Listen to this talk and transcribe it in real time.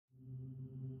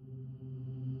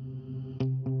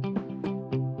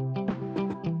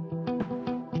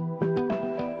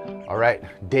All right,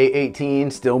 day 18,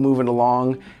 still moving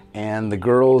along, and the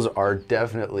girls are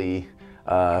definitely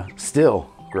still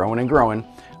growing and growing.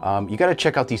 You gotta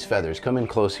check out these feathers. Come in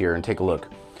close here and take a look.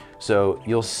 So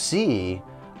you'll see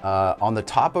on the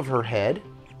top of her head,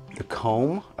 the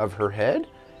comb of her head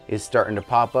is starting to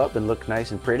pop up and look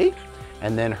nice and pretty.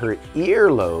 And then her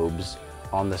earlobes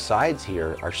on the sides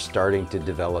here are starting to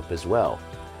develop as well.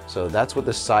 So that's what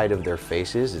the side of their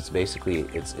face is. It's basically,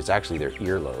 it's actually their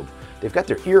earlobe. They've got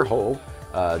their ear hole,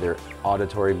 their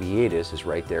auditory meatus is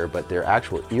right there, but their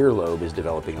actual earlobe is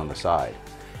developing on the side.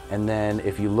 And then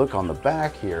if you look on the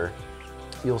back here,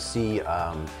 you'll see,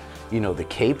 you know, the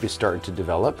cape is starting to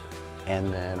develop.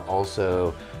 And then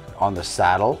also on the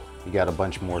saddle, you got a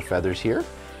bunch more feathers here.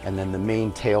 And then the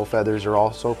main tail feathers are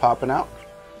also popping out.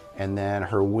 And then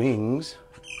her wings,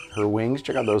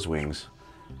 check out those wings.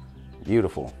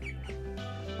 Beautiful,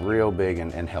 real big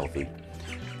and healthy.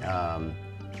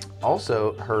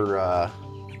 Also,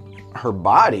 her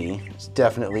body is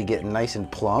definitely getting nice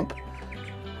and plump.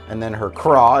 And then her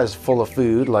craw is full of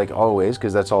food, like always,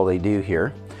 because that's all they do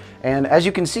here. And as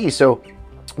you can see, so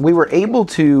we were able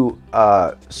to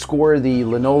score the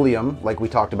linoleum, like we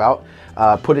talked about,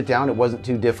 put it down. It wasn't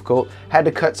too difficult. Had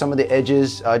to cut some of the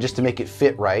edges just to make it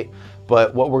fit right.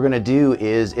 But what we're gonna do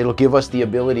is it'll give us the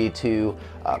ability to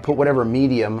put whatever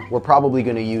medium. We're probably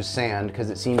gonna use sand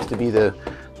because it seems to be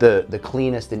the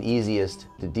cleanest and easiest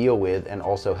to deal with, and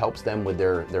also helps them with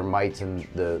their mites and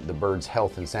the bird's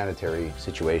health and sanitary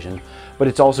situation. But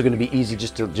it's also gonna be easy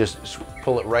just to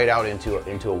pull it right out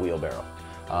into a wheelbarrow.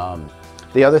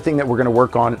 The other thing that we're gonna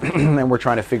work on and we're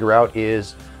trying to figure out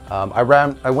is, I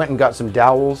went and got some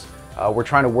dowels. We're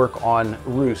trying to work on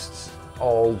roosts,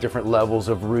 all different levels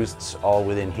of roosts all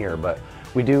within here. But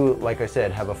we do, like I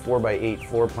said, have a 4x8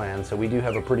 floor plan. So we do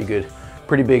have a pretty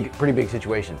big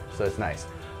situation. So it's nice.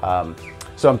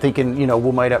 So I'm thinking, you know,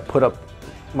 we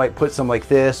might put some like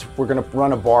this. We're gonna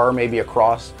run a bar maybe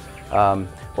across,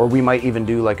 or we might even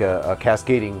do like a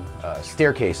cascading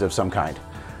staircase of some kind.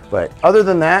 But other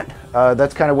than that,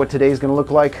 that's kind of what today's gonna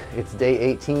look like. It's day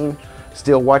 18.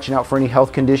 Still watching out for any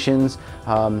health conditions.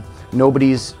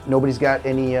 Nobody's got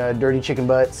any dirty chicken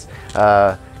butts.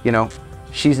 You know,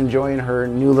 she's enjoying her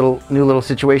new little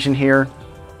situation here,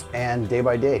 and day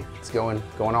by day, it's going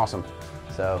awesome.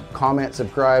 So comment,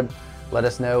 subscribe, let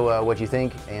us know what you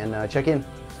think, and check in.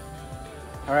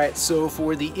 All right, so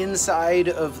for the inside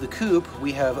of the coop,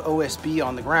 we have OSB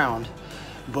on the ground,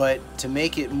 but to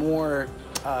make it more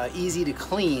easy to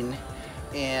clean,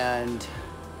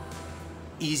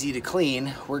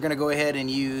 we're gonna go ahead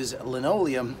and use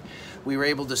linoleum. We were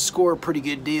able to score a pretty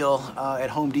good deal at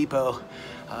Home Depot.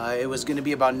 It was gonna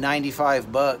be about 95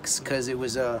 bucks because it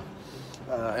was an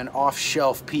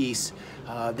off-shelf piece.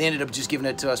 They ended up just giving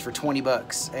it to us for 20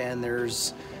 bucks, and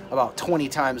there's about 20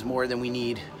 times more than we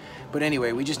need. But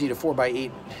anyway, we just need a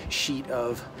 4x8 sheet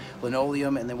of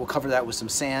linoleum, and then we'll cover that with some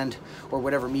sand or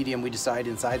whatever medium we decide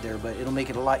inside there. But it'll make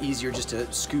it a lot easier just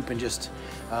to scoop and just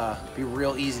be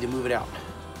real easy to move it out.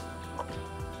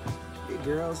 Hey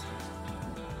girls,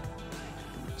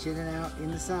 chilling out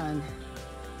in the sun.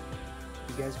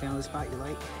 You guys found the spot you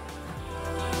like?